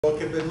I've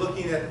been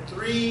looking at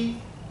three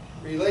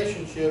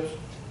relationships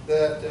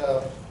that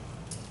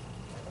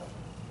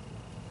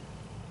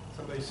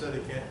somebody said they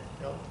can't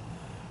help.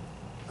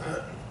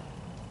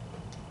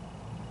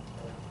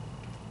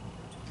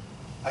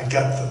 I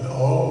got the,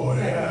 oh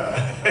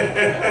yeah.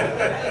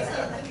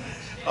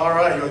 All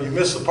right, you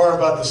missed the part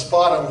about the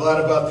spot. I'm glad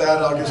about that.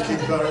 I'll just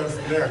keep going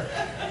from there.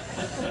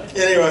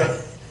 Anyway,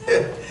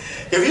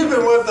 if you've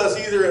been with us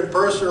either in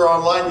person or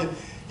online,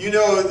 you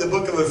know the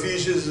book of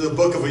Ephesians is a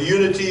book of a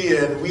unity,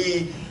 and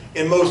we,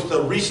 in most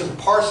recent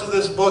parts of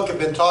this book, have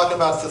been talking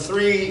about the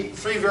three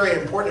very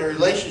important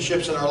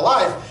relationships in our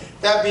life,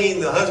 that being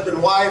the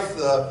husband-wife,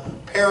 the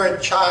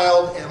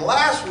parent-child, and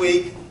last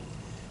week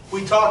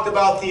we talked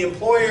about the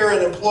employer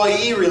and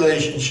employee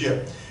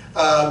relationship.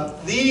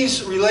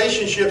 These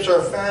relationships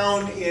are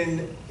found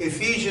in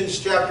Ephesians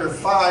chapter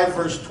 5,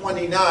 verse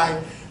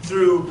 29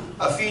 through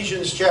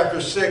Ephesians chapter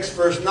 6,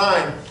 verse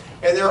 9.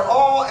 And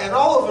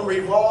all of them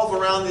revolve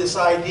around this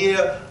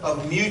idea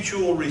of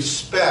mutual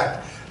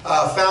respect,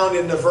 found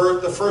in the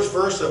first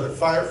verse of it,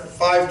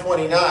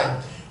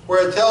 5:29,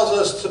 where it tells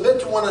us, submit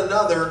to one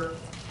another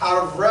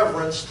out of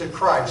reverence to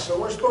Christ. So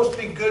we're supposed to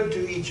be good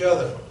to each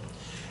other.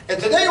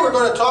 And today we're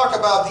going to talk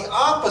about the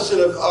opposite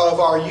of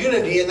our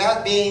unity, and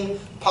that being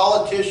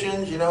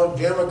politicians,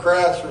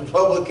 Democrats,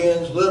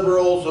 Republicans,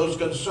 liberals, those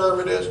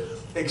conservatives,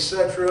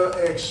 etc.,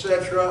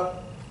 etc.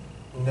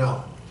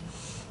 No.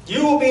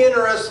 You will be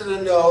interested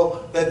to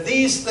know that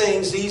these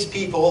things, these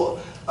people,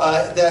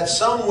 that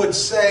some would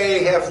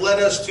say have led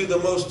us to the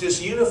most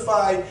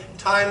disunified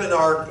time in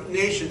our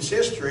nation's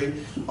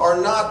history, are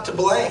not to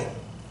blame.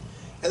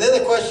 And then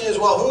the question is,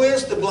 well, who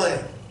is to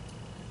blame?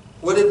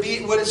 Would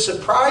it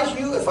surprise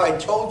you if I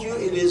told you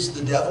it is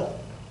the devil?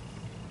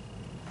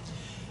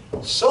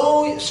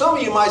 So some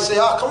of you might say,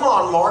 oh, come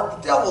on,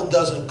 Mark, the devil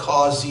doesn't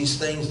cause these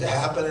things to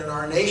happen in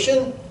our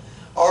nation.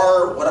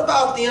 Or what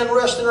about the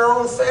unrest in our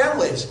own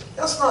families?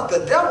 That's not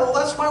the devil,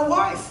 that's my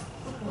wife.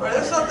 Right?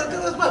 That's not the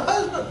devil, that's my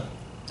husband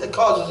that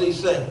causes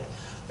these things.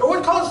 And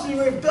what causes the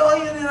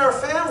rebellion in our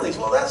families?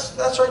 Well, that's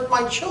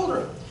my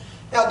children.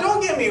 Now,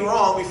 don't get me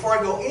wrong, before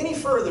I go any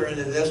further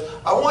into this,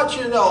 I want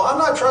you to know I'm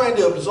not trying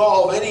to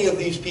absolve any of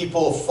these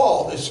people of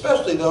fault,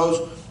 especially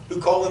those who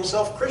call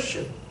themselves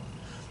Christian.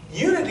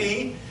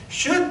 Unity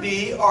should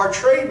be our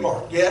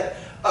trademark, yet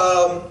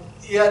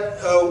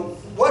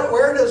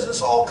where does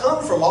this all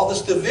come from? All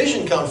this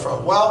division come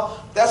from?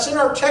 Well, that's in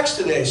our text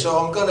today, so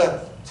I'm going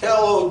to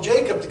tell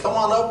Jacob to come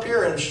on up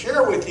here and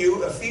share with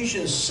you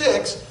Ephesians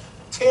 6,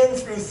 10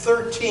 through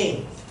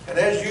 13. And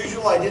as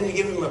usual, I didn't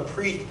give him a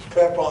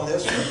pre-prep on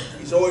this, but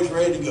he's always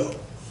ready to go.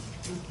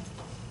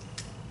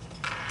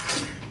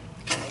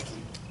 Thank you.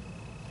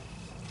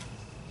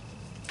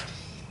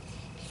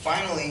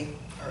 Finally,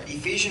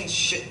 Ephesians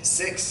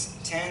 6,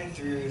 10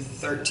 through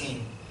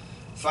 13.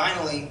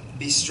 Finally,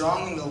 be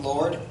strong in the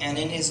Lord and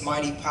in His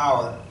mighty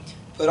power.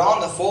 Put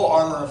on the full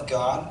armor of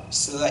God,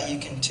 so that you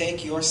can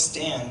take your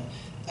stand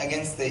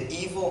against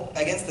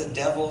the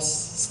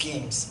devil's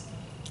schemes.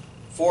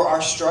 For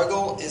our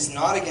struggle is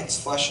not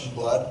against flesh and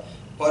blood,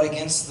 but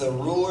against the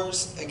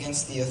rulers,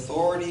 against the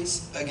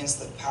authorities,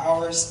 against the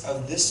powers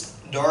of this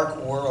dark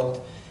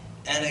world,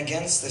 and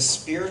against the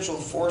spiritual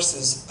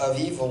forces of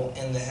evil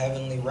in the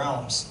heavenly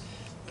realms.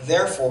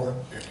 Therefore,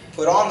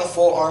 put on the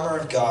full armor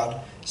of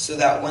God, so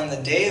that when the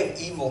day of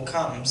evil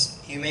comes,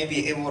 you may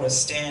be able to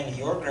stand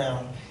your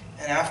ground,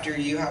 and after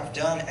you have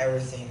done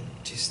everything,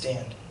 to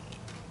stand.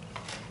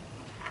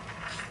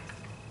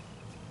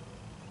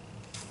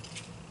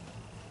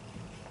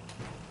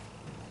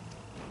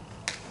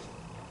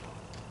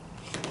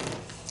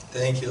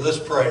 Thank you. Let's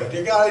pray.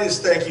 Dear God, I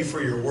just thank you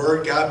for your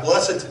word. God,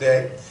 bless it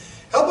today.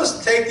 Help us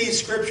to take these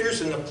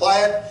scriptures and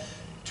apply it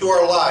to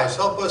our lives.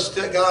 Help us,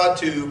 God,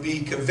 to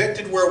be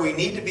convicted where we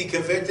need to be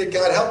convicted.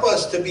 God, help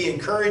us to be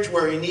encouraged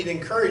where we need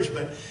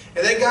encouragement.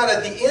 And then, God,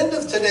 at the end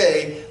of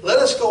today, let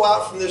us go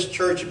out from this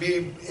church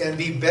and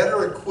be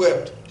better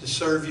equipped to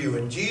serve you.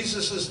 In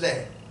Jesus'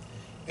 name,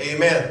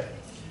 amen.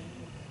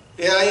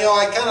 Yeah,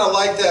 I kind of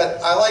like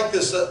that. I like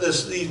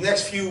these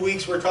next few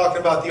weeks we're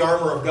talking about the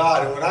armor of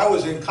God. And when I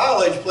was in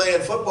college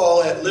playing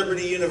football at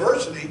Liberty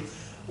University,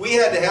 we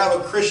had to have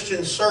a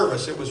Christian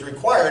service. It was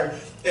required.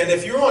 And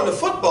if you were on the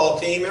football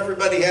team,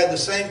 everybody had the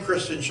same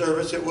Christian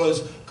service. It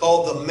was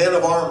called the Men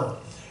of Armor.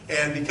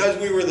 And because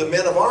we were the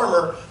Men of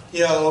Armor,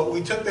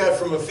 we took that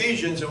from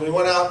Ephesians and we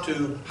went out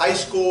to high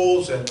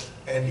schools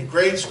and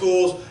grade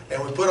schools,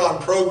 and we put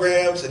on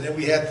programs, and then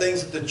we had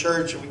things at the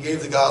church, and we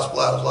gave the gospel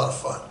out. It was a lot of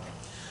fun.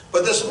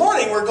 But this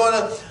morning we're going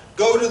to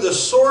go to the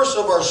source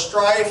of our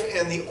strife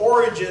and the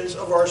origins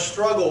of our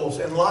struggles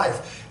in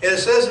life. And it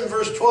says in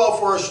verse 12,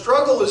 for our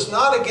struggle is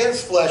not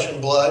against flesh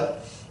and blood,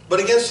 but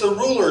against the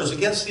rulers,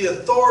 against the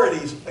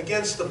authorities,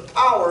 against the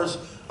powers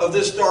of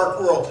this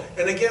dark world,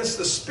 and against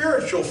the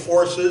spiritual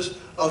forces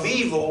of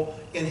evil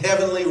in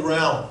heavenly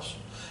realms.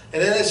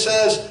 And then it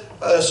says,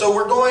 so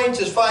we're going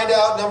to find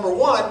out, number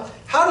one,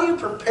 how do you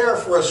prepare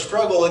for a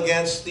struggle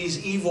against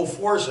these evil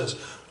forces?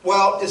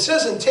 Well, it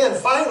says in 10,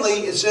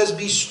 finally, it says,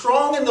 be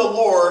strong in the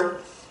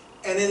Lord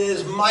and in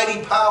His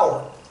mighty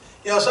power.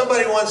 You know,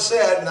 somebody once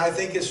said, and I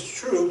think it's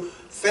true,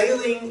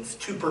 failing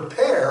to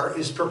prepare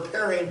is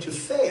preparing to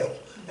fail.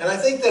 And I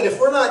think that if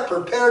we're not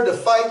prepared to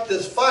fight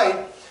this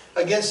fight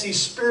against these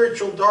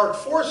spiritual dark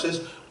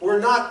forces, we're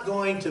not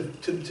going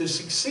to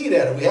succeed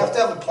at it. We have to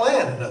have a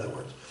plan, in other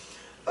words.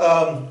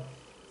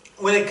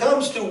 When it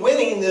comes to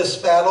winning this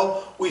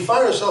battle, we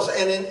find ourselves,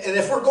 and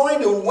if we're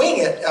going to wing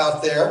it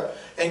out there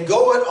and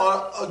go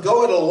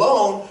it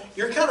alone,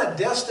 you're kind of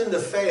destined to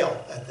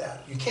fail at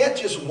that. You can't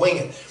just wing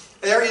it.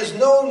 There is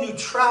no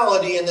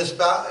neutrality in this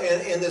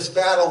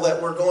battle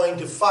that we're going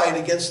to fight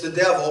against the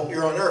devil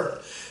here on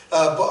earth.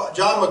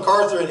 John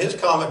MacArthur, in his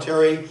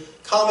commentary,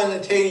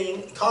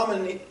 commenting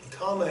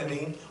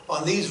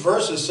on these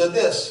verses, said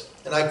this,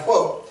 and I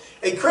quote,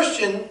 "A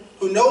Christian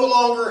who no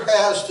longer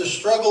has to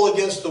struggle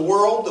against the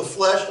world, the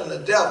flesh, and the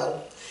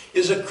devil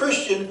is a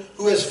Christian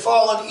who has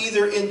fallen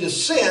either into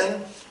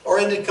sin or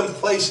into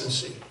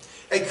complacency.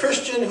 A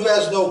Christian who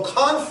has no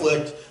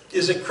conflict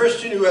is a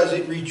Christian who has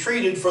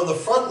retreated from the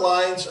front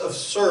lines of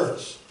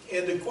service."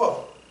 End of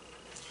quote.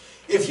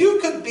 If you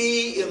could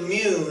be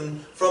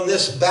immune from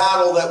this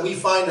battle that we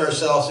find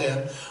ourselves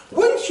in,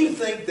 wouldn't you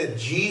think that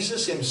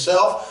Jesus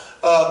himself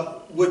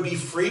would be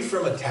free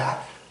from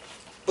attack?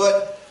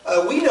 But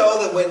we know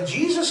that when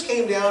Jesus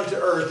came down to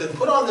earth and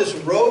put on this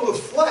robe of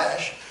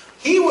flesh,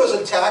 he was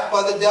attacked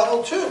by the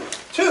devil too.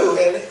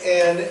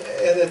 And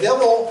the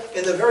devil,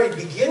 in the very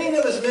beginning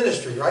of his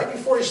ministry, right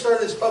before he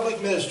started his public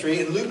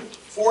ministry, in Luke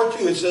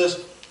 4:2 it says,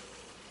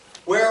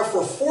 "Where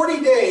for 40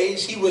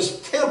 days he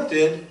was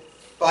tempted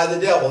by the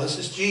devil." This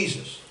is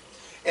Jesus.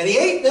 "And he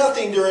ate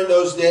nothing during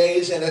those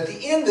days, and at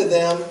the end of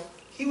them,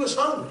 he was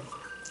hungry."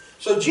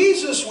 So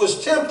Jesus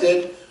was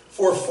tempted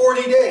for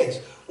 40 days.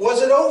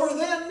 Was it over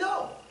then?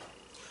 No.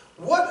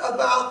 What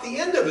about the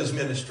end of his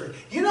ministry?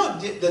 You know,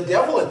 the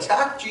devil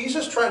attacked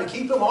Jesus, trying to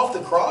keep him off the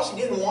cross. He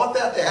didn't want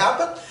that to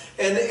happen.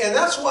 And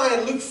that's why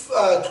in Luke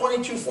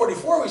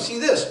 22:44 we see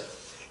this.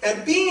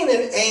 "And being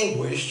in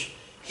anguish,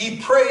 he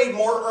prayed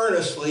more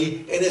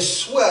earnestly, and his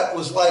sweat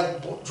was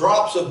like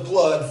drops of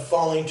blood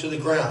falling to the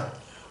ground."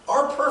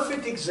 Our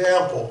perfect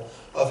example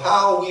of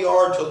how we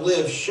are to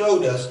live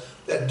showed us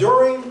that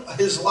during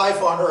his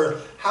life on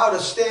earth, how to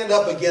stand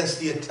up against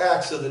the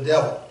attacks of the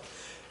devil.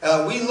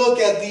 We look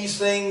at these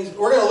things,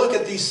 we're going to look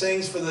at these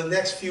things for the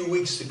next few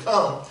weeks to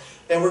come,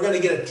 and we're going to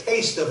get a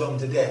taste of them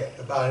today,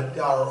 about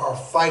our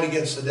fight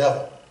against the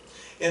devil.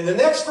 In the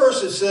next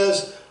verse it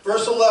says,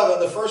 verse 11,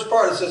 the first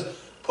part, it says,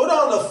 "Put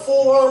on the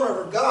full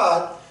armor of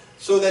God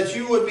so that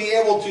you would be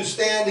able to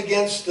stand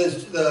against put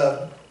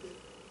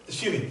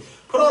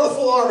on the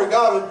full armor of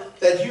God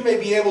that you may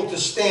be able to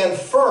stand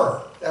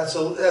firm." That's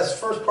the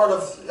first part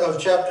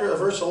of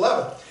verse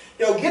 11.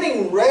 You know,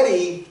 getting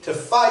ready to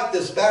fight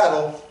this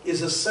battle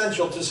is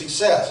essential to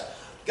success.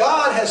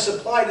 God has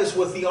supplied us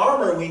with the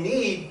armor we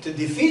need to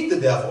defeat the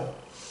devil,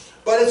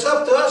 but it's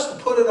up to us to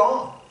put it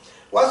on.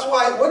 Well, that's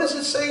why, what does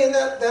it say in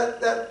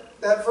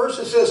that verse?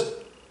 It says,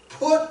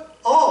 "Put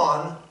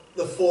on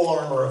the full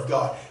armor of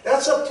God."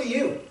 That's up to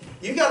you.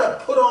 You got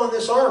to put on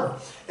this armor.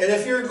 And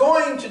if you're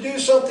going to do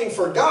something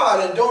for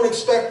God, and don't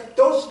expect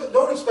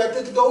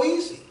it to go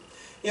easy.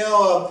 You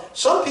know,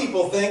 some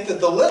people think that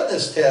the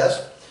litmus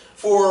test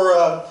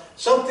for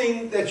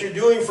something that you're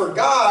doing for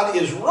God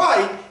is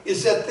right,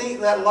 is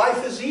that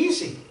life is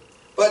easy.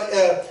 But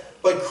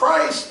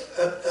Christ,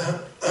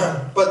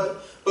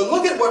 but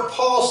look at what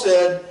Paul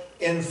said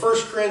in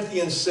 1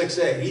 Corinthians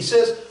 6:8. He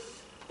says,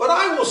 "But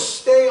I will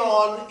stay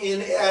on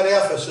at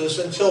Ephesus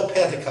until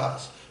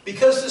Pentecost,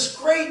 because this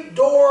great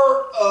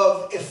door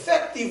of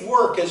effective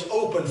work has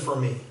opened for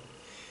me.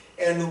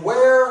 And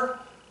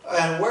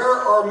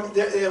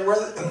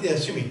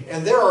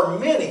there are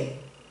many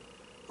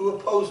who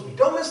oppose me."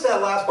 Don't miss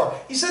that last part.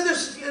 He said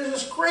there's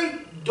this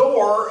great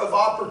door of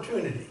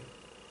opportunity.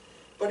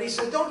 But he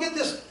said, don't get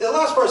this. The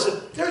last part said,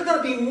 there's going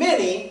to be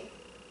many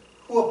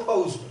who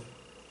oppose me.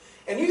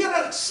 And you got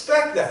to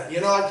expect that.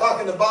 You know, I was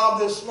talking to Bob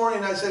this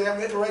morning. I said, I'm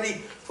getting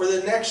ready for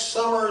the next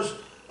summer's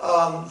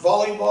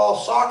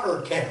volleyball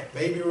soccer camp,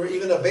 maybe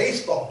even a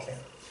baseball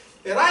camp.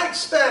 And I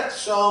expect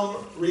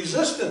some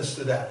resistance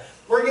to that.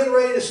 We're getting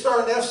ready to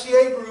start an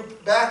FCA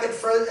group back at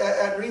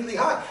Reedley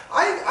High.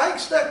 I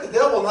expect the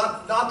devil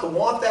not to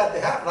want that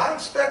to happen. I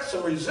expect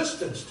some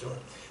resistance to it.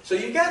 So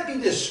you got to be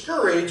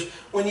discouraged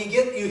when you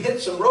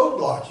hit some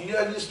roadblocks. You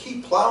got to just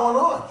keep plowing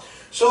on.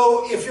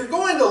 So if you're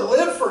going to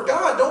live for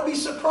God, don't be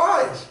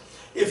surprised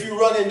if you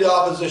run into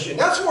opposition.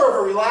 That's more of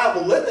a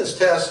reliable litmus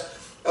test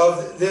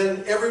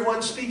than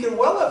everyone speaking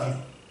well of you.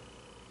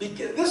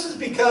 This is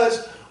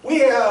because we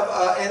have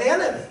an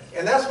enemy.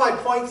 And that's my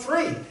point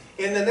 3.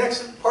 In the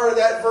next part of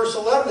that verse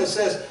 11, it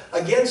says,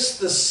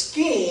 against the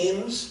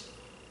schemes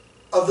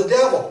of the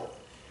devil.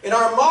 In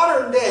our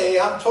modern day,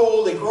 I'm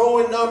told a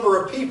growing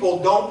number of people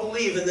don't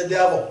believe in the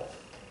devil.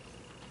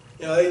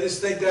 You know, they just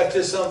think that's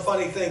just some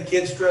funny thing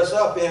kids dress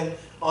up in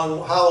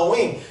on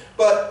Halloween.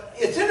 But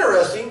it's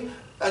interesting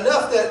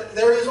enough that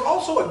there is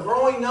also a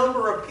growing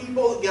number of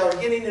people that are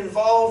getting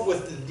involved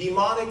with the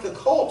demonic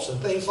occults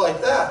and things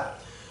like that.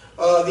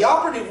 The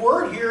operative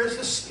word here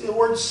is the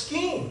word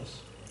schemes.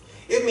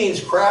 It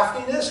means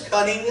craftiness,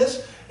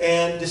 cunningness,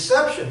 and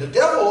deception. The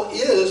devil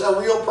is a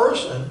real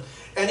person,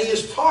 and he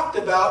is talked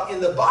about in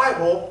the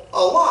Bible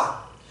a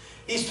lot.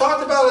 He's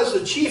talked about as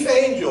the chief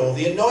angel,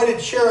 the anointed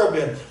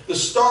cherubim, the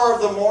star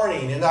of the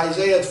morning in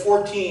Isaiah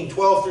 14,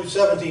 12 through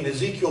 17,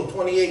 Ezekiel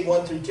 28,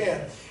 1 through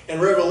 10,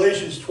 and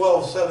Revelations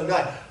 12, 7,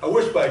 9. I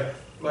wish my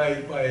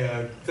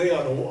thing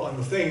on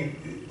the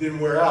thing didn't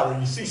wear out, or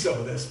you see some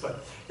of this,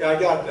 but yeah, I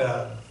got,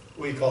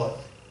 what do you call it,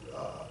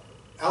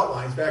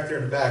 outlines back there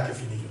in the back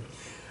if you need them.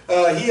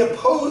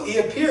 He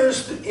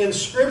appears in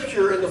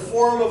Scripture in the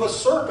form of a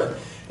serpent.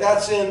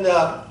 That's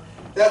to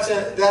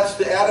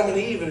Adam and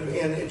Eve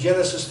in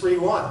Genesis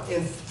 3:1.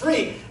 In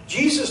 3,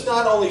 Jesus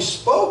not only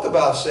spoke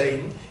about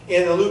Satan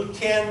in Luke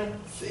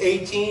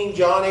 10:18,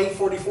 John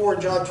 8:44,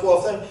 and John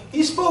 12:10.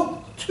 He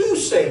spoke to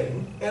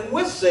Satan and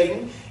with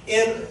Satan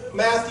in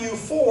Matthew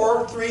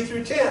 4:3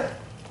 through 10.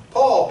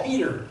 Paul,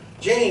 Peter,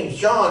 James,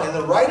 John, and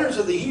the writers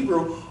of the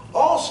Hebrew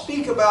all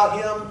speak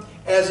about him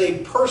as a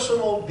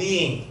personal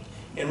being.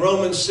 In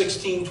Romans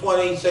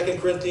 16:20,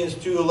 2 Corinthians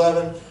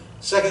 2:11,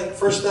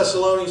 1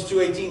 Thessalonians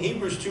 2:18,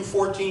 Hebrews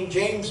 2:14,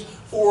 James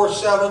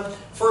 4:7,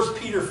 1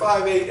 Peter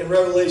 5:8, and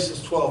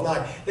Revelations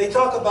 12:9. They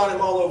talk about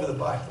him all over the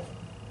Bible.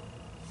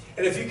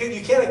 And if you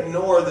can't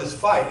ignore this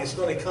fight, it's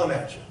going to come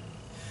at you.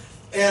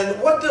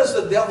 And what does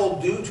the devil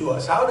do to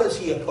us? How does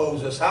he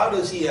oppose us? How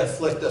does he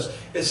afflict us?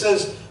 It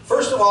says,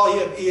 first of all,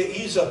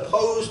 he's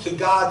opposed to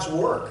God's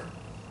work.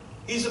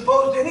 He's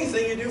opposed to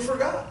anything you do for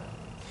God.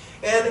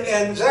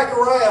 And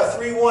Zechariah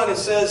 3:1, it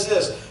says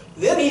this,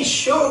 "Then he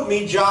showed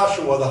me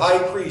Joshua, the high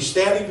priest,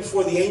 standing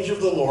before the angel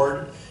of the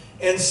Lord,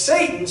 and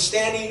Satan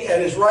standing at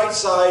his right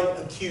side,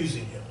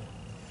 accusing him."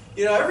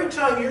 You know, every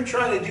time you're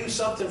trying to do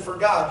something for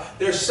God,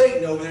 there's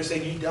Satan over there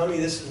saying, "You dummy,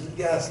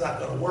 that's not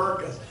going to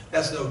work.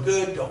 That's no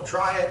good. Don't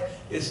try it.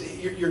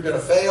 You're going to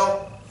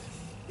fail."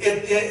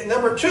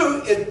 Number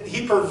 2,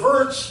 he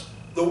perverts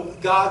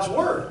God's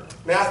word.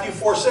 Matthew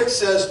 4:6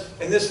 says,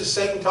 and this is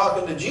Satan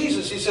talking to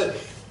Jesus, he said,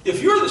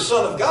 "If you're the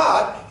Son of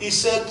God," he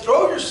said,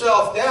 "throw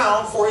yourself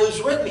down, for it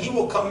is written, he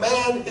will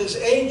command his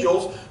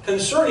angels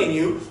concerning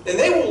you, and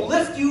they will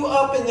lift you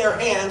up in their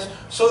hands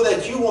so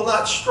that you will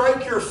not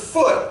strike your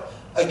foot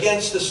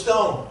against a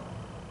stone."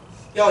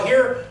 Now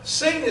here,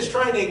 Satan is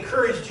trying to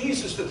encourage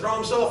Jesus to throw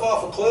himself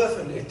off a cliff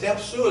and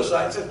attempt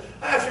suicide. He says,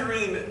 "If you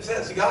really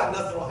sense God,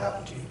 nothing will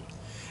happen to you."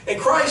 And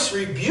Christ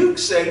rebuked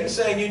Satan,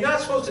 saying, "You're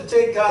not supposed to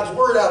take God's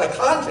word out of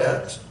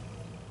context."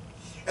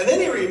 And then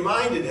he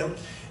reminded him,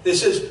 it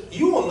says,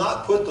 "You will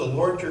not put the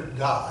Lord your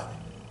God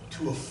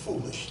to a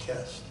foolish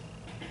test."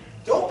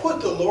 Don't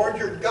put the Lord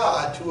your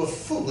God to a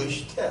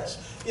foolish test.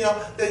 You know,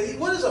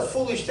 what is a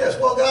foolish test?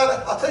 Well,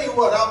 God, I'll tell you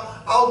what,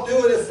 I'll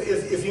do it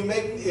if you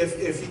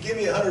give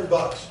me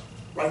 $100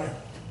 right now.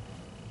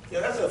 You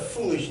know, that's a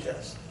foolish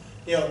test.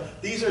 You know,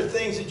 these are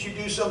things that you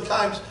do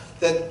sometimes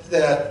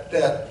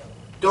that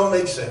don't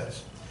make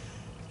sense.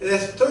 And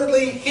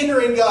thirdly,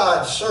 hindering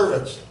God's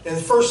servants. In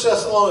 1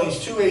 Thessalonians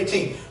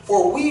 2:18,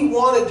 "For we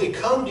wanted to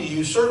come to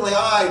you, certainly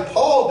I,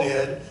 Paul,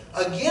 did,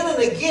 again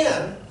and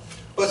again,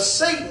 but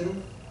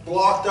Satan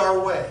blocked our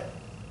way."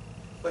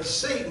 But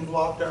Satan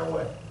blocked our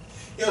way.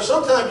 You know,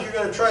 sometimes you're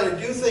going to try to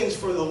do things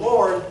for the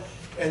Lord,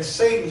 and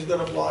Satan's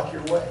going to block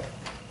your way.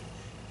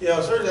 You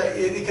know, certainly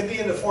it can be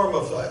in the form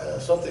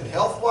of something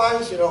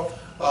health-wise. You know,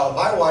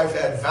 my wife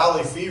had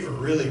valley fever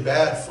really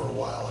bad for a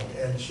while,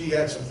 and she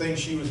had some things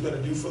she was going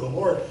to do for the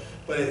Lord,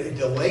 but it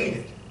delayed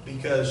it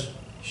because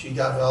she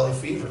got valley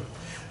fever.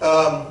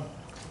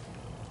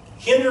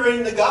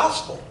 Hindering the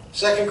gospel.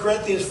 2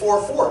 Corinthians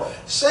 4:4.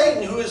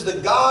 "Satan, who is the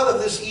god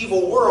of this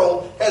evil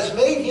world, has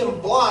made him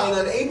blind,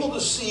 unable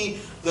to see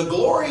the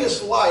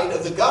glorious light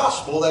of the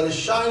gospel that is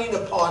shining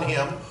upon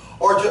him,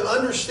 or to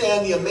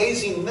understand the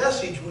amazing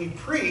message we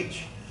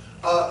preach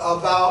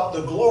about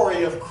the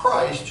glory of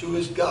Christ, who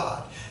is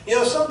God." You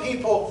know, some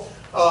people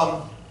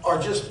are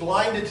just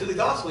blinded to the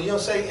gospel. You know,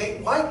 say, "Hey,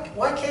 why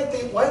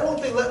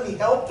won't they let me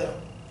help them?"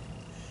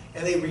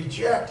 And they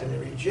reject and they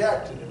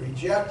reject and they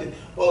reject it.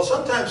 Well,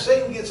 sometimes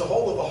Satan gets a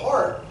hold of a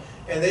heart,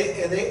 and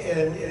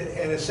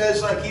it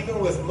says, like even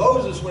with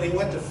Moses when he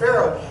went to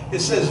Pharaoh, it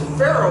says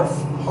Pharaoh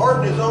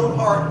hardened his own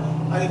heart.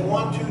 I think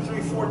 1, 2,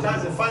 3, 4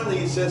 times, and finally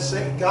he says,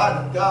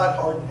 God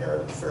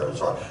hardened Pharaoh's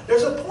heart.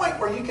 There's a point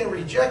where you can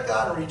reject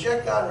God and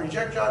reject God and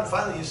reject God, and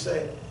finally you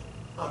say,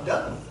 "I'm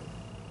done with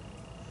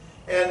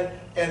it."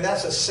 And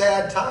that's a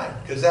sad time,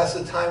 because that's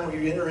the time where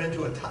you enter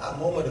into a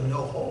moment of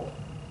no hope,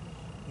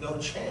 no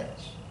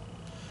chance.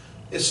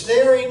 It's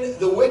snaring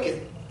the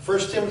wicked.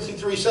 1 Timothy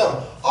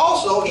 3:7.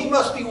 "Also, he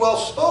must be well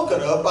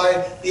spoken of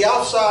by the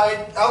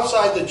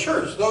outside the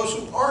church, those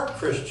who aren't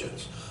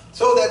Christians,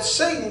 so that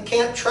Satan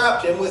can't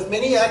trap him with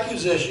many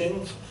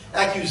accusations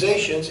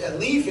and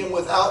leave him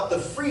without the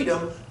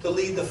freedom to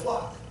lead the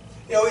flock."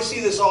 You know, we see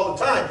this all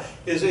the time,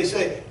 is they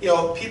say, you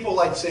know, people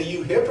like to say,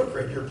 "You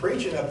hypocrite, you're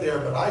preaching up there,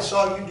 but I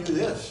saw you do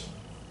this.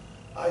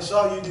 I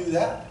saw you do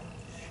that."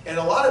 And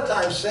a lot of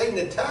times Satan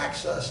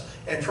attacks us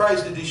and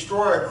tries to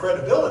destroy our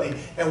credibility.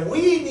 And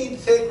we need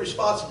to take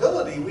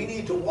responsibility. We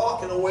need to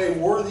walk in a way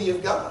worthy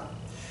of God.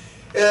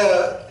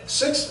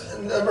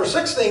 Number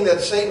six thing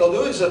that Satan will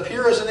do is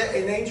appear as an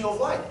angel of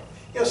light.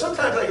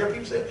 Sometimes I hear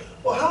people say,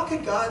 well, how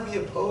could God be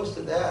opposed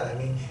to that? I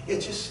mean, it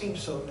just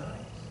seems so nice.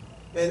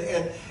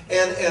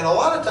 And a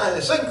lot of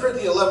times, in 2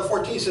 Corinthians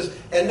 11:14 says,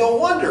 and no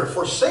wonder,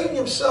 for Satan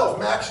himself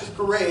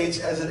masquerades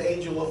as an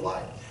angel of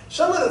light.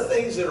 Some of the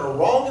things that are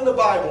wrong in the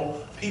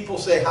Bible, people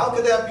say, how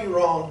could that be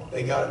wrong?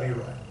 They got to be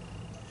right.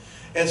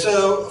 And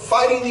so,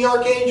 fighting the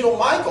archangel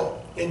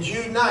Michael in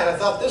Jude 9, I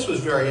thought this was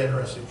very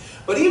interesting.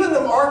 But even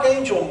the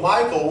archangel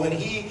Michael, when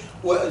he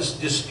was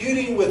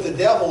disputing with the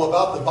devil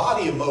about the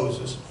body of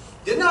Moses,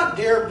 did not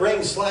dare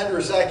bring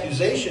slanderous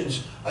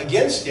accusations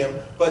against him,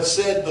 but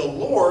said, the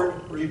Lord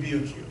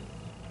rebuke you.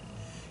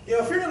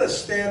 If you're going to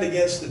stand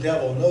against the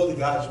devil, know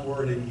God's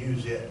word and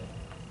use it.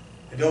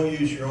 And don't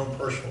use your own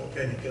personal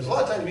opinion. Because a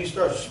lot of times if you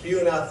start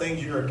spewing out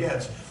things you're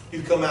against,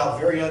 you come out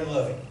very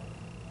unloving.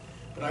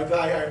 But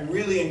I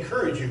really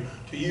encourage you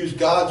to use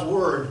God's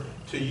word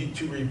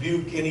to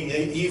rebuke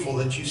any evil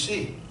that you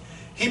see.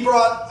 He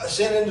brought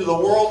sin into the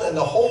world, and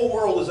the whole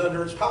world is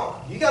under its power.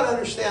 You got to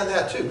understand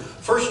that too.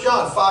 1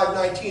 John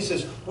 5:19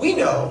 says, we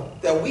know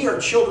that we are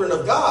children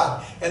of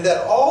God, and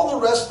that all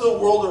the rest of the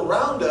world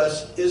around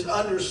us is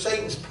under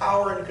Satan's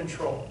power and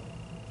control.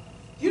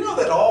 You know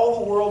that all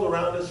the world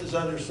around us is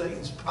under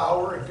Satan's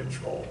power and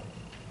control.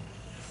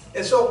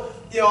 And so,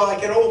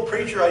 like an old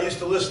preacher I used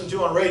to listen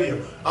to on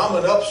radio, I'm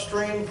an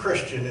upstream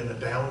Christian in a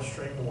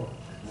downstream world.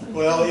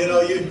 Well,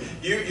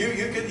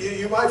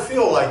 you might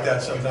feel like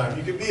that sometimes.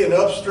 You could be an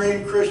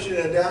upstream Christian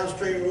in a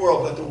downstream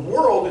world, but the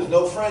world is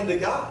no friend to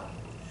God.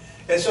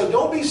 And so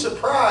don't be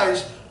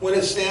surprised when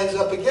it stands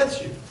up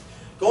against you.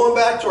 Going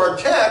back to our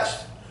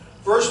text,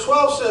 verse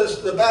 12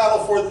 says, the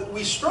battle for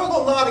we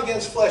struggle not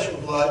against flesh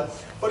and blood,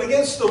 but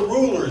against the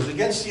rulers,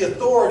 against the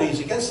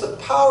authorities, against the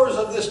powers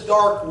of this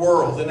dark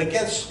world, and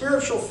against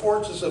spiritual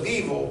forces of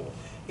evil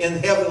in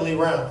heavenly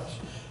realms.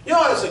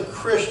 As a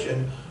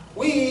Christian,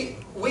 we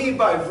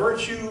by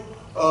virtue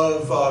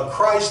of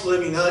Christ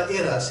living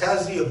in us,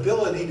 has the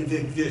ability to be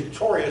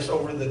victorious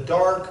over the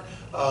dark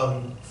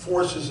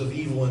forces of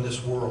evil in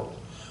this world.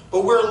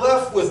 But we're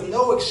left with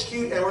no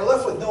excuse, and we're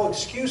left with no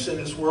excuse in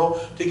this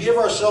world to give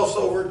ourselves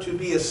over to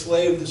be a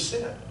slave to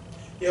sin.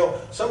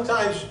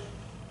 Sometimes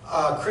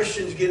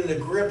Christians get into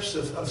grips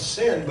of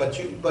sin,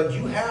 but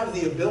you have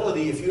the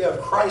ability, if you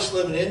have Christ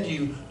living in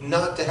you,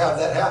 not to have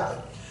that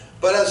happen.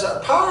 But as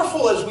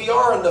powerful as we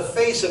are in the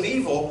face of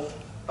evil,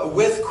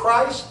 with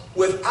Christ,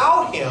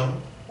 without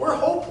Him, we're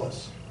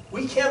hopeless.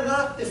 We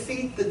cannot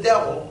defeat the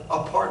devil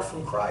apart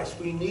from Christ.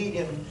 We need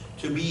Him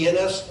to be in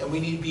us, and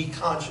we need to be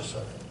conscious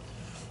of it.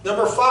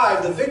 Number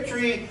 5, the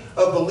victory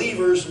of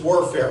believers'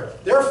 warfare.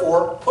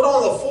 Therefore, put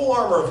on the full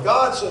armor of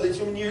God so that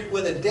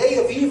when the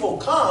day of evil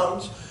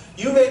comes,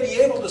 you may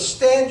be able to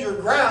stand your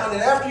ground,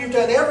 and after you've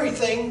done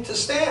everything, to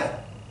stand.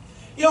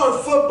 In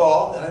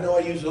football, and I know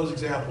I use those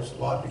examples a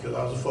lot because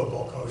I was a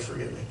football coach,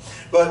 forgive me.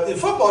 But in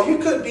football, you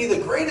could be the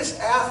greatest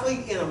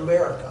athlete in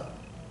America.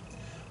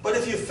 But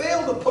if you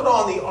fail to put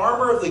on the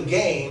armor of the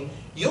game,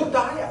 you'll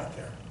die out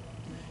there.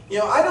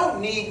 I don't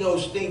need no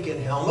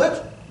stinking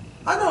helmet.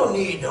 I don't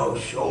need no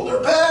shoulder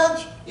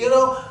pads.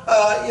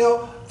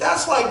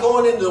 That's like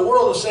going into the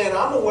world and saying,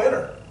 I'm a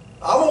winner.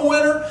 I'm a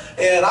winner,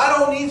 and I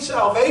don't need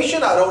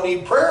salvation. I don't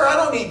need prayer. I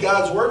don't need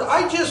God's word.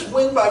 I just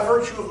win by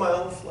virtue of my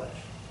own flesh.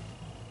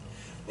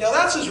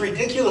 That's as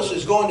ridiculous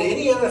as going to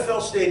any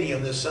NFL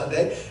stadium this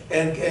Sunday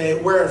and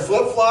wearing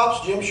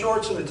flip-flops, gym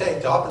shorts, and a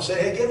tank top and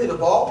saying, hey, give me the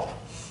ball.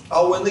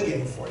 I'll win the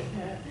game for you.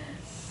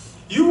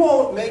 You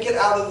won't make it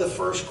out of the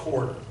first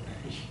quarter.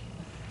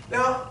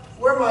 Now,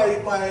 where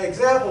my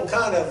example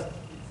kind of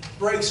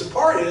breaks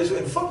apart is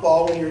in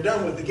football, when you're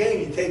done with the game,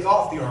 you take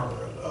off the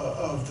armor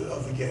of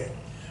the game.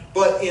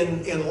 But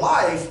in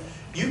life,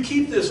 you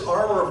keep this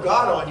armor of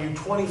God on you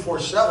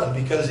 24/7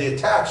 because the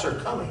attacks are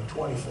coming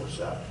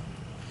 24/7.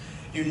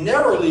 You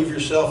never leave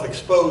yourself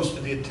exposed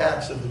to the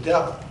attacks of the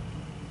devil.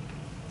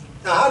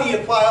 Now, how do you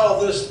apply all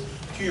this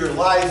to your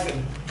life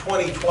in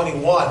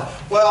 2021?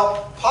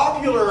 Well,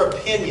 popular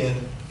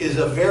opinion is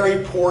a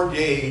very poor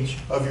gauge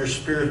of your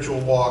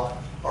spiritual walk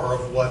or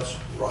of what's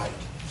right.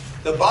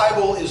 The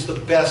Bible is the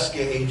best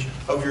gauge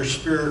of your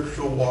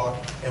spiritual walk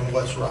and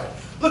what's right.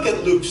 Look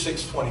at Luke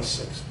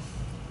 6:26.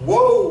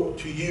 Woe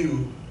to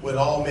you when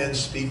all men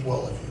speak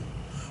well of you,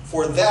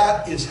 for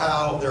that is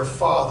how their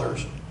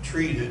fathers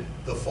treated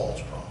the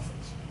false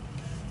prophets.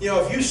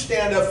 If you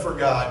stand up for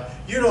God,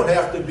 you don't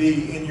have to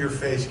be in your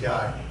face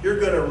guy. You're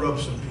going to rub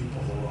some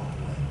people the wrong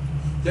way.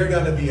 They're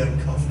going to be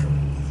uncomfortable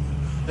with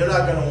you. They're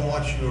not going to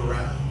want you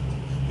around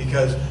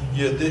because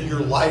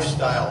your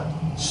lifestyle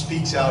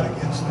speaks out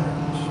against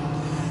theirs.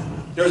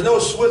 There's no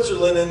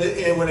Switzerland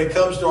when it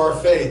comes to our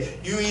faith.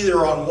 You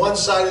either on one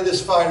side of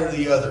this fight or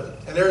the other.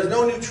 And there is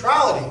no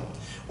neutrality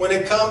when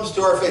it comes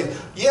to our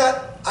faith.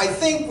 Yet, I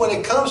think when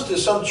it comes to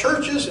some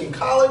churches and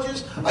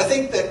colleges, I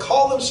think that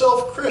call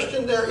themselves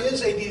Christian, there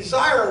is a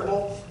desire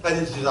to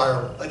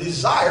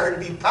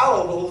be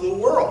palatable to the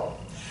world.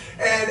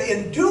 And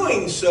in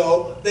doing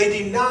so,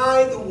 they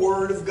deny the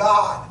Word of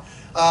God.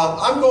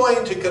 I'm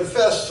going to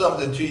confess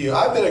something to you.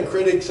 I've been a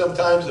critic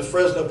sometimes of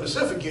Fresno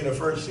Pacific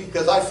University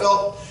because I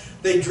felt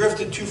they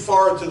drifted too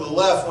far to the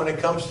left when it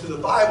comes to the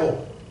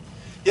Bible.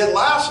 Yet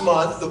last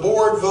month, the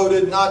board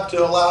voted not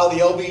to allow the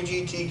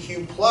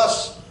LGBTQ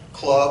plus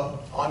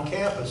club on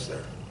campus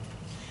there.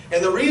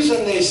 And the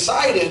reason they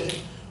cited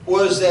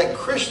was their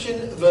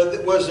Christian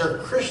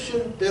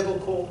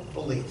biblical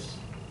beliefs.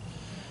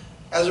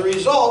 As a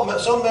result,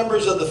 some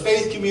members of the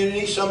faith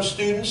community, some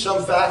students,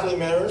 some faculty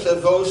members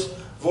have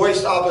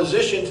voiced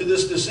opposition to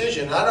this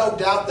decision. I don't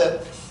doubt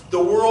that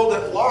the world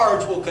at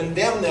large will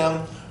condemn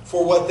them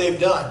for what they've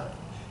done.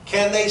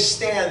 Can they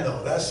stand,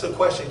 though? That's the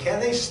question. Can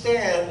they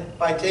stand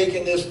by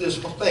taking this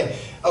thing?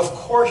 Of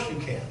course you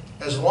can.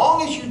 As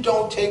long as you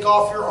don't take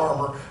off your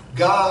armor,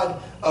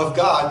 God of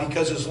God,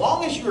 because as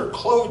long as you are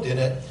clothed in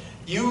it,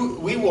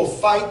 we will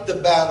fight the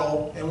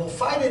battle, and we'll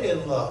fight it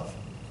in love.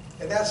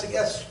 And that's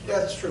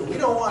true. We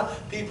don't want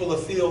people to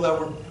feel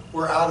that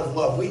we're out of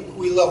love.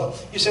 We love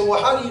them. You say,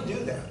 well, how do you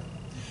do that?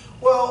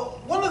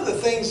 Well, one of the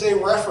things they're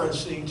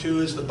referencing to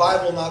is the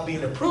Bible not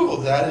being approval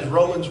of that is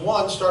Romans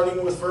 1,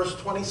 starting with verse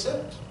 26.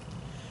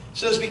 It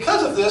says,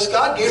 because of this,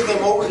 God gave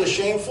them over to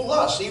shameful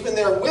lusts. Even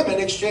their women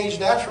exchanged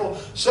natural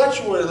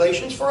sexual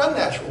relations for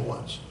unnatural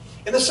ones.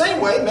 In the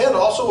same way, men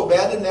also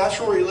abandoned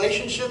natural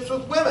relationships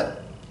with women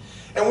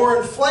and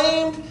were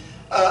inflamed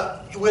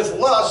with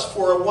lust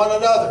for one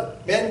another.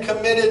 Men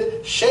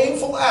committed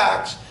shameful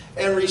acts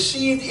and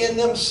received in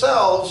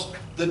themselves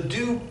the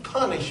due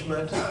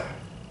punishment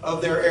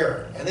of their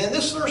error. And then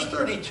this verse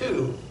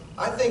 32,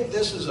 I think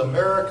this is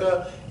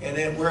America and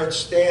then where it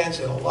stands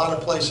in a lot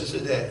of places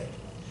today.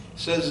 It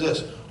says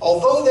this,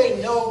 although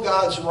they know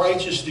God's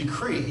righteous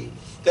decree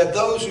that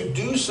those who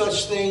do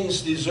such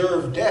things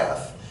deserve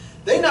death,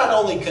 they not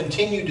only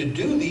continue to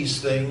do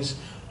these things,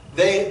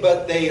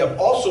 but they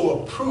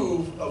also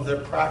approve of their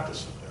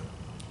practice of them.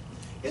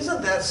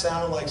 Isn't that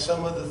sound like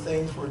some of the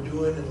things we're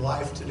doing in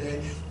life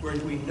today, where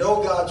we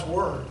know God's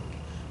word,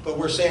 but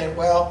we're saying,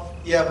 well,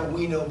 yeah, but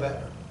we know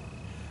better.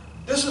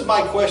 This is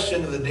my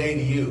question of the day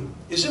to you.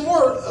 Is it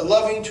more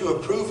loving to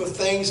approve of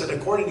things that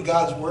according to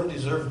God's word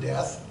deserve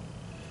death?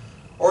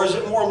 Or is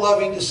it more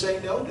loving to say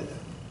no to them?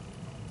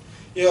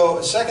 You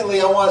know,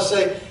 secondly, I want to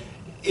say,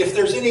 if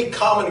there's any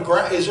common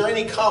ground, is there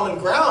any common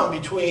ground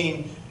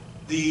between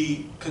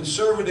the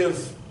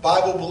conservative,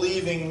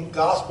 Bible-believing,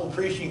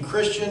 gospel-preaching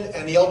Christian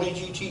and the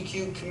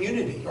LGBTQ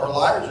community? Are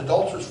liars,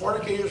 adulterers,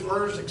 fornicators,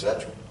 murderers,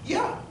 etc.?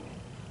 Yeah.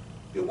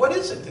 What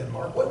is it then,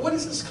 Mark? What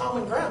is this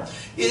common ground?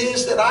 It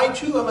is that I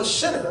too am a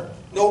sinner,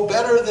 no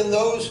better than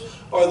those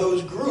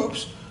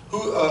groups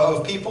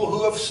of people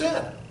who have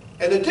sinned.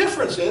 And the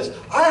difference is,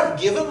 I have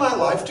given my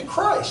life to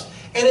Christ.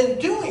 And in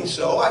doing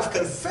so, I've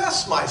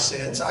confessed my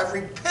sins, I've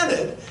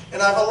repented,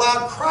 and I've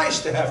allowed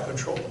Christ to have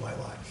control of my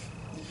life.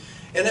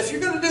 And if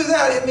you're going to do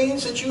that, it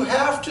means that you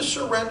have to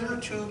surrender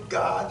to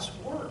God's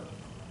word.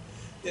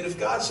 And if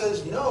God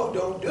says, no,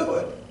 don't do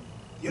it,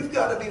 you've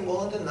got to be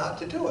willing to not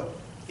to do it.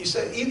 You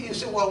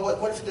say, well,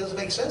 what if it doesn't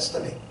make sense to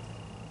me?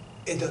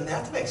 It doesn't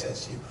have to make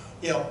sense to you.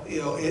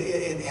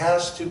 It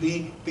has to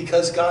be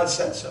because God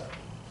said so.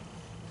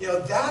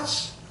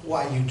 That's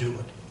why you do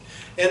it.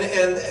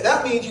 And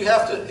that means you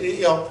have to,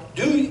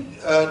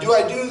 do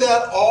I do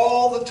that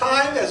all the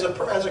time as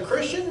a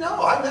Christian?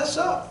 No, I mess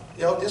up.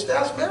 Just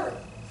ask Mary.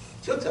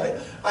 She'll tell you.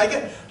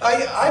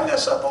 I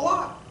mess up a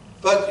lot.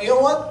 But you know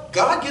what?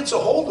 God gets a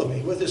hold of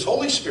me with His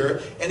Holy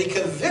Spirit, and He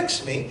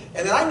convicts me,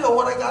 and I know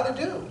what I got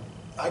to do.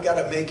 I got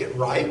to make it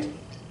right,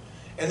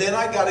 and then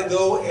I got to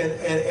go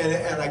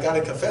and I got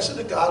to confess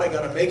it to God. I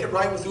got to make it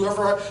right with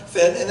whoever I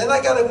offend, and then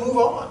I got to move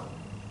on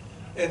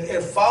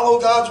and follow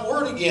God's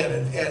word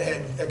again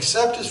and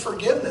accept His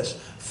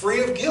forgiveness,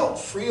 free of guilt,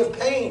 free of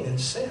pain and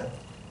sin.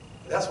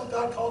 That's what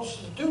God calls us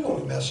to do when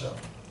we mess up.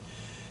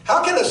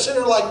 How can a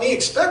sinner like me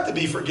expect to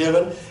be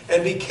forgiven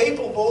and be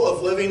capable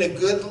of living a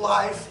good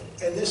life?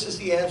 And this is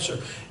the answer.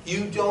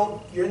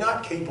 You're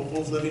not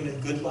capable of living a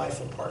good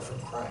life apart from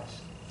Christ.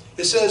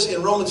 It says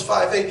in Romans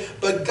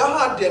 5:8, but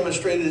God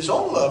demonstrated His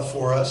own love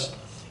for us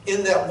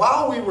in that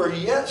while we were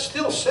yet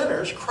still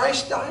sinners,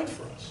 Christ died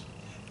for us.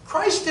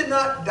 Christ did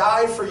not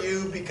die for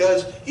you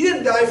because He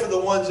didn't die for the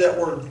ones that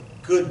were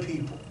good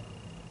people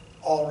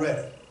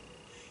already.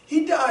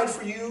 He died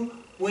for you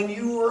when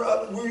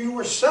you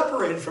were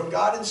separated from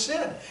God in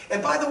sin.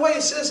 And by the way,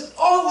 it says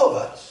all of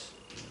us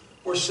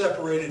were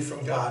separated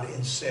from God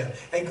in sin.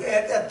 And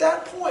at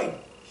that point,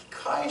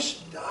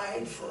 Christ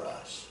died for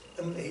us.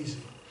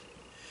 Amazing.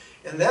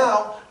 And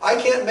now, I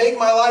can't make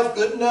my life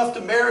good enough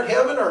to merit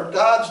heaven or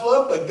God's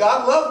love, but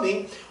God loved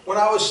me when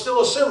I was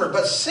still a sinner.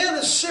 But sin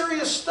is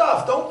serious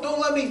stuff. Don't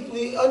let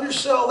me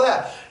undersell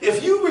that.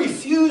 If you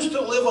refuse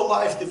to live a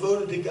life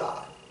devoted to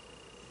God,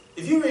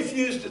 if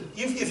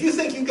you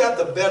think you got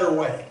the better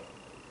way,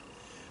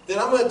 then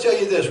I'm going to tell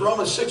you this.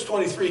 Romans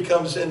 6:23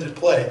 comes into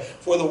play.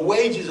 For the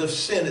wages of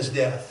sin is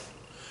death,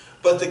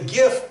 but the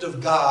gift of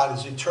God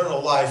is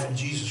eternal life in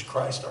Jesus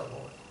Christ our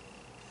Lord.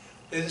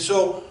 And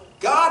so,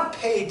 God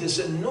paid this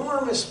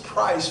enormous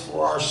price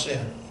for our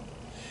sin.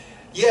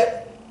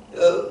 Yet,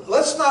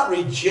 let's not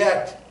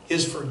reject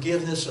His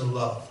forgiveness and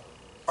love.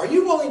 Are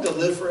you willing to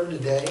live for Him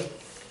today?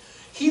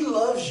 He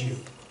loves you.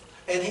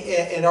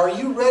 And are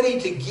you ready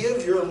to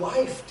give your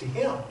life to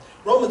Him?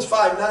 Romans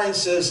 5:9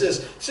 says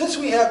this, since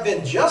we have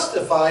been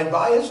justified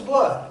by His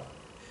blood,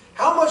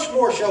 how much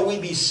more shall we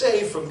be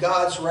saved from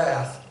God's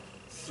wrath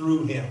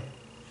through Him?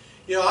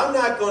 You know, I'm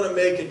not going to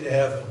make it to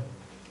heaven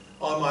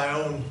on my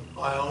own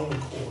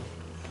accord.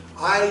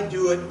 I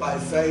do it by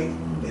faith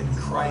in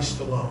Christ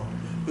alone,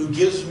 who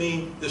gives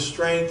me the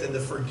strength and the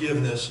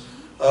forgiveness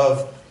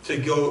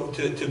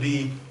to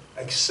be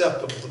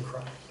acceptable to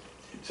Christ.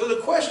 So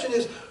the question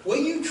is, will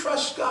you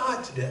trust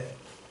God today?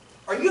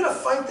 Are you going to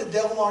fight the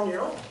devil on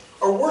your own?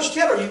 Or worse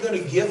yet, are you going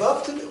to give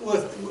up to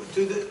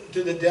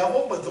the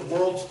devil with the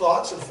world's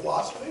thoughts and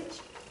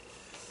philosophies?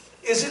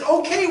 Is it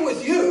okay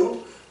with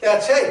you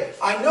that, hey,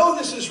 I know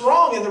this is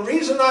wrong, and the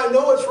reason I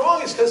know it's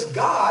wrong is because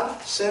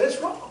God said it's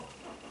wrong?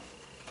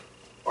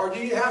 Or do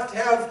you have to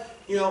have,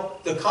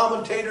 the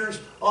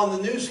commentators on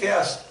the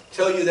newscast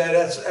tell you that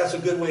that's a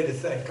good way to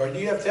think? Or do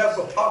you have to have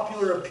the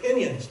popular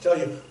opinions tell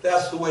you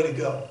that's the way to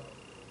go?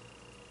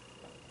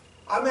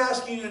 I'm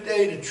asking you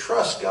today to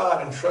trust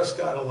God and trust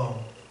God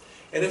alone.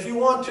 And if you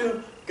want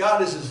to,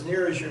 God is as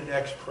near as your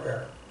next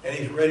prayer, and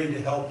He's ready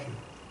to help you.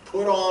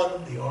 Put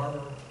on the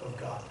armor of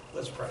God.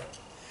 Let's pray.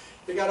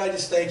 Dear God, I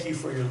just thank You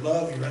for Your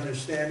love, Your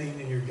understanding,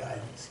 and Your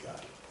guidance, God.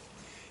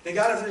 And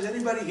God, if there's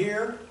anybody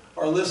here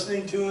or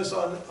listening to us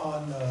on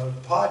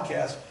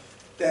podcast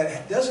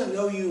that doesn't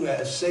know You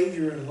as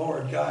Savior and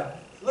Lord, God,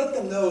 let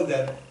them know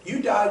that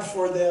You died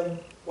for them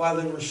while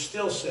they were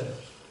still sinners,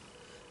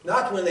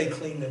 not when they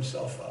cleaned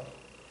themselves up.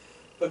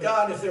 But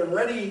God, if they're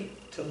ready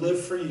to live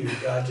for You,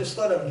 God, just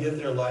let them give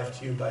their life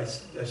to You by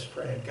just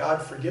praying,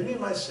 God, forgive me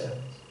my sins.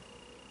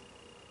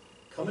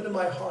 Come into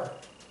my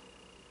heart.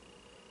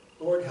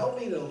 Lord, help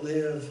me to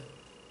live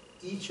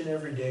each and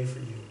every day for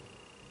You.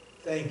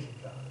 Thank You,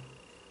 God,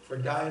 for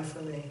dying for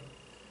me.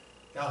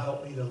 Now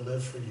help me to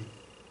live for You.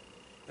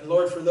 And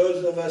Lord, for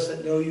those of us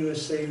that know You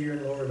as Savior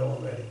and Lord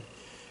already,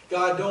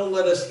 God, don't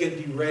let us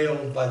get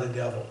derailed by the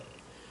devil.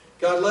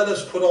 God, let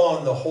us put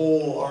on the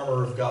whole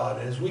armor of God.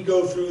 And as we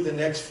go through the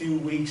next few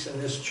weeks in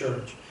this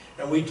church,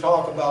 and we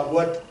talk about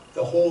what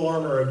the whole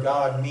armor of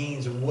God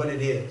means and what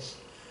it is,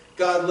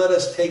 God, let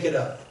us take it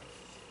up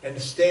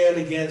and stand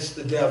against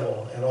the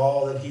devil and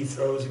all that he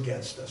throws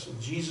against us. In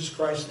Jesus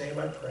Christ's name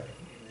I pray.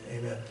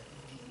 Amen.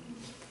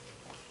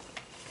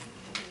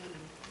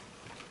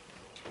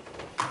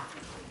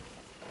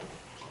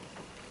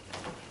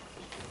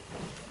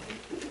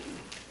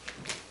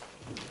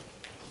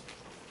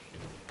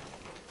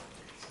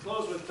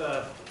 Close with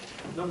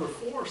number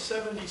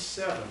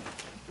 477.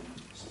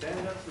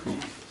 Stand up for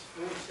Jesus.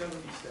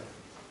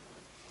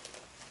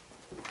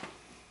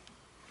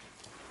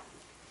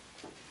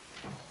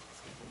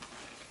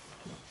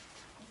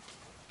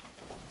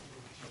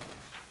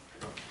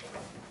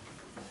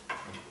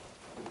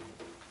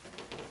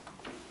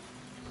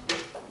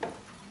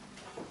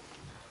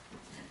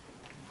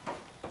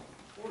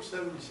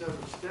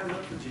 477. Stand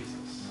up for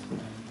Jesus.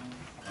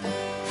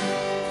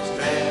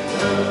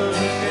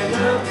 Stand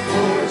up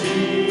for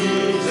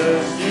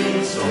Jesus,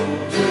 you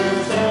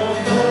soldiers of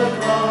the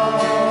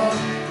cross.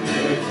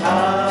 Lift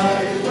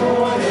high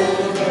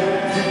royal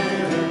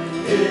banner,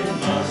 it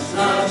must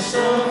not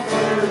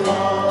suffer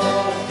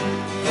loss.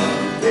 From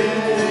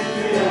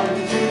victory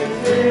unto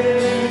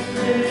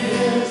victory,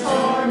 His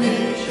army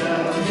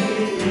shall he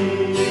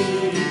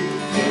lead.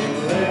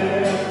 Till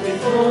every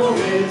foe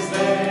is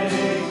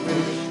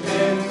vanquished,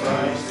 and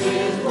Christ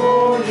is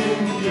Lord.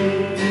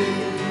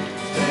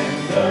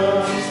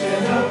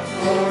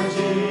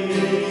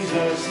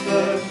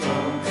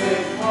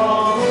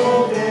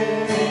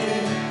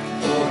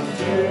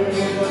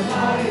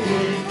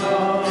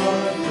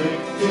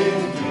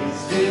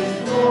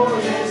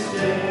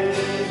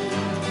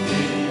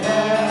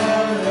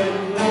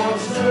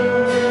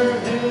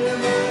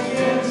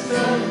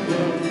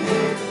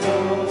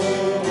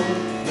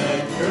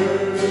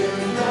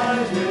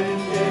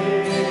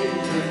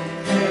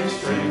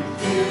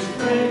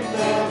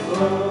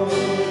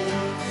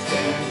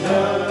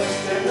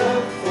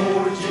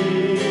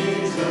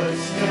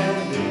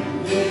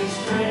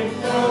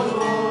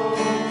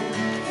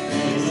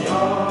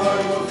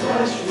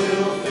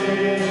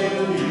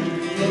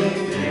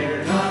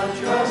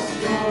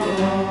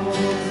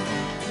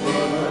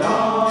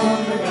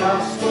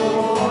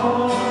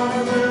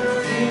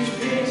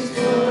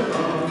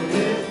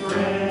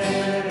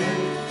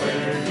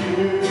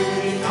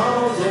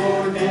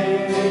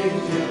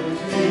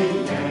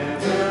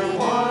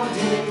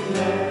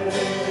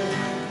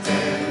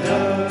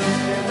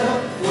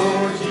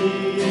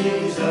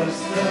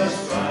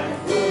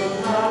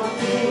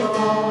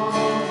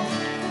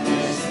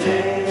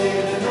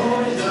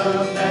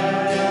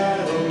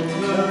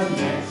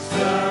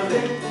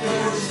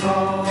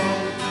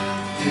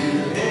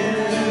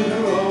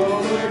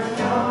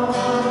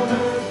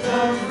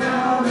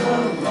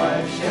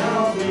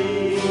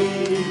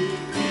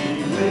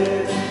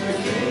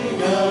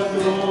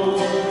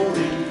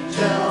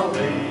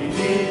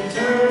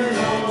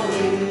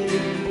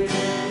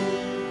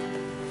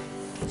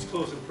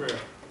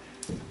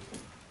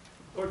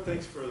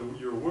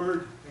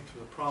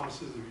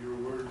 your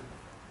word.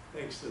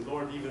 Thanks that,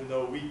 Lord, even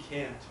though we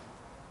can't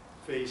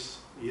face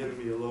the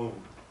enemy alone,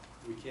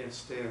 we can't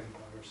stand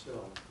by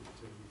ourselves,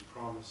 but you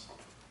promise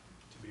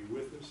to be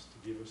with us,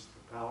 to give us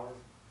the power,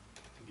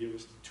 to give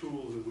us the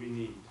tools that we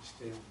need to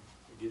stand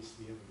against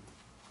the enemy.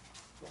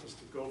 Help us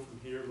to go from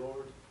here,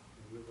 Lord,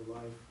 and live a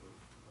life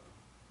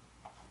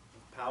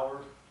of power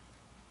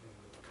and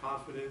of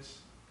confidence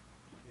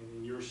and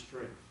in your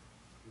strength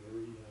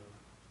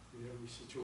in every situation.